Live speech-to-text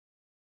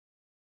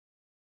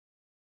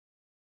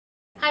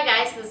Hi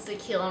guys, this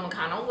is Akila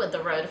McConnell with the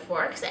Road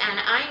Forks, and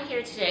I'm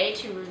here today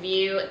to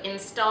review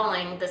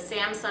installing the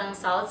Samsung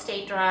Solid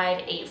State Drive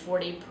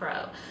 840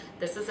 Pro.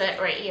 This is it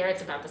right here.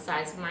 It's about the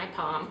size of my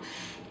palm.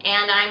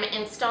 And I'm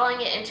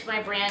installing it into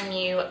my brand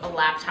new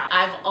laptop.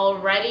 I've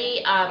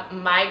already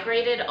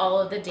migrated all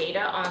of the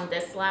data on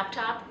this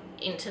laptop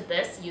into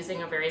this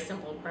using a very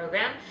simple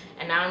program.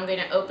 And now I'm going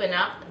to open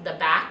up the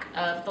back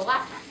of the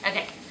laptop.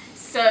 Okay,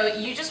 so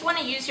you just want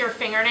to use your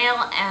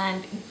fingernail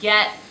and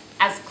get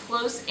as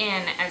close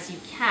in as you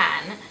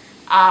can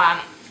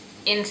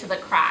into the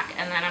crack,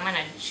 and then I'm going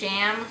to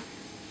jam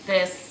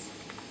this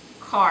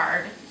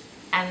card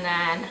and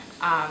then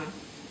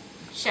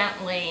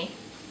gently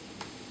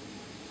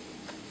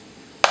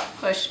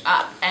push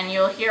up, and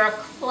you'll hear a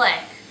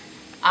click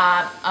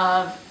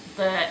of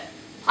the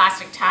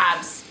plastic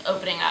tabs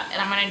opening up,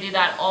 and I'm going to do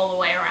that all the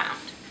way around.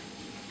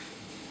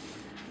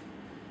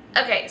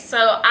 Okay,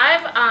 so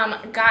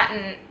I've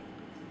gotten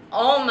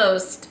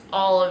almost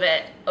all of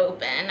it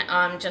open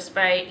just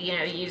by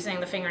using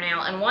the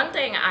fingernail. And one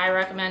thing I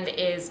recommend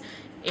is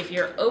if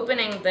you're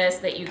opening this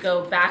that you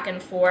go back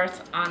and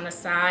forth on the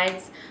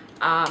sides,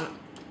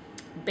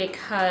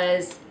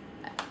 because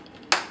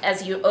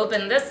as you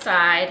open this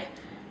side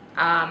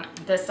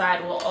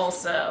will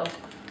also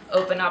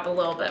open up a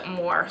little bit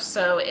more,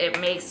 so it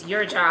makes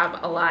your job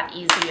a lot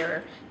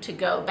easier to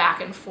go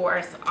back and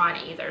forth on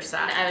either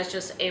side. I was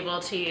just able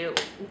to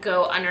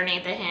go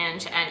underneath the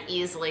hinge and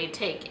easily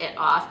take it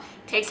off.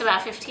 It takes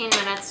about 15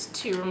 minutes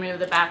to remove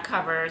the back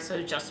cover,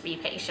 so just be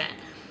patient.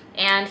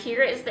 And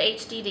here is the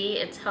HDD.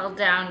 It's held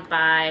down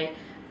by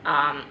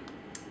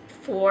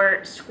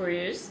 4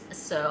 screws,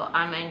 so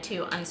I'm going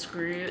to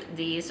unscrew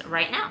these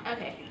right now.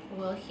 Okay,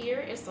 well, here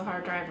is the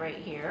hard drive right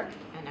here,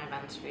 and I've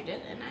unscrewed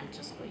it, and I'm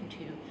just going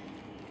to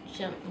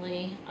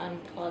gently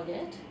unplug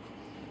it.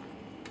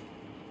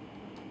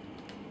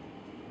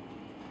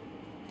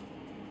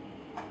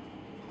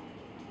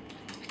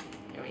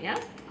 There we go.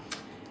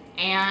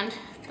 And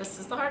this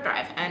is the hard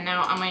drive. And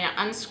now I'm going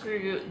to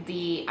unscrew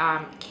the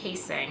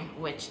casing,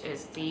 which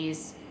is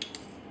these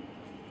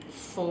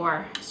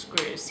 4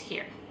 screws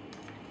here.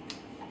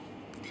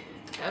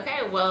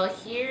 Okay, well,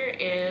 here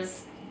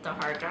is the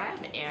hard drive,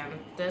 and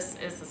this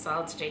is the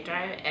solid state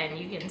drive, and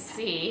you can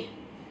see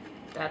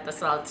that the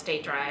solid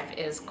state drive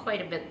is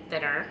quite a bit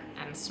thinner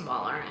and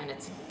smaller, and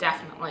it's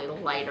definitely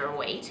lighter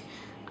weight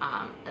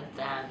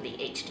than the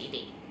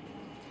HDD.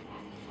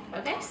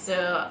 Okay,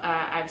 so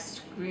I've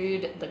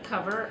screwed the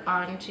cover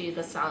onto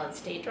the solid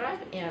state drive,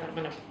 and I'm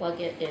going to plug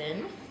it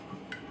in.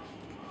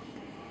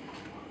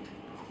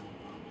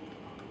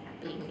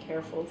 Being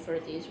careful for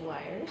these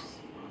wires.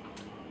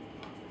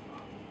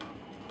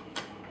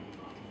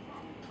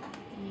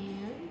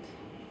 And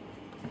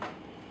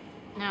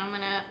now I'm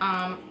going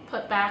to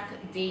put back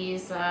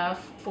these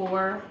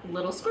 4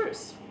 little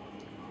screws.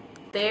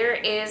 There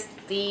is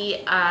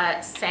the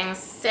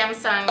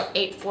Samsung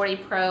 840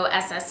 Pro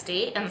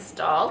SSD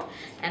installed,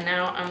 and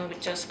now I'm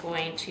just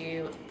going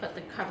to put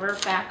the cover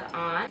back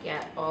on,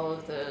 get all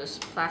of those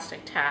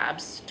plastic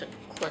tabs to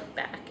click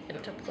back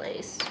into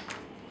place.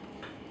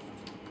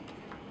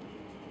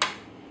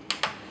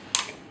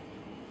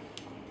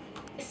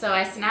 So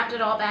I snapped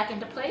it all back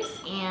into place,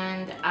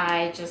 and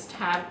I just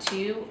have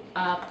to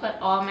put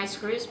all my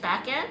screws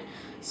back in.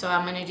 So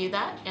I'm going to do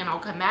that, and I'll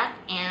come back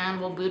and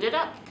we'll boot it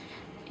up.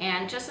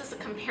 And just as a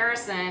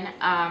comparison,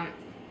 when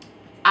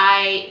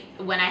I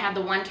had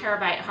the 1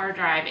 terabyte hard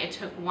drive, it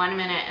took 1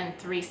 minute and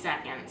 3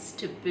 seconds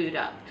to boot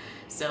up.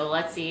 So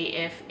let's see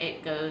if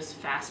it goes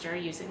faster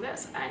using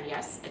this. And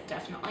yes, it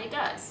definitely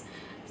does.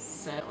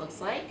 So it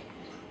looks like.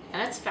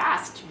 And it's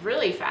fast,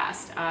 really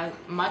fast,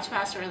 much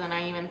faster than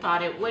I even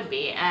thought it would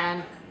be.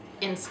 And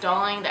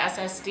installing the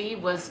SSD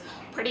was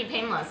pretty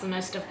painless. The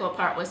most difficult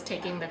part was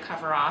taking the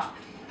cover off.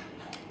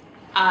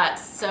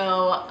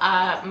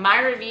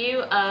 My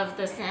review of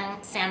the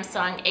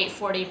Samsung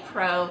 840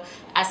 Pro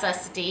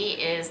SSD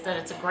is that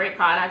it's a great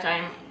product.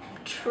 I'm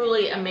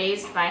truly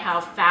amazed by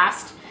how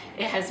fast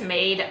it has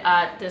made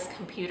this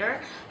computer.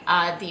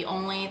 The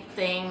only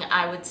thing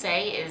I would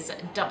say is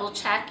double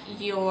check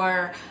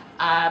your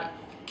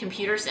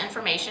computer's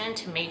information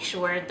to make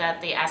sure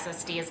that the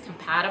SSD is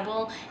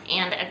compatible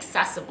and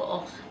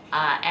accessible.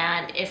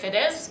 And if it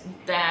is,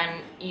 then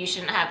you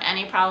shouldn't have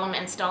any problem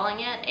installing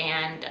it,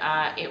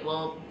 and it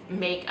will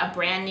make a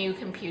brand new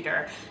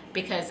computer,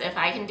 because if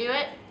I can do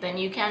it, then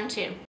you can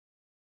too.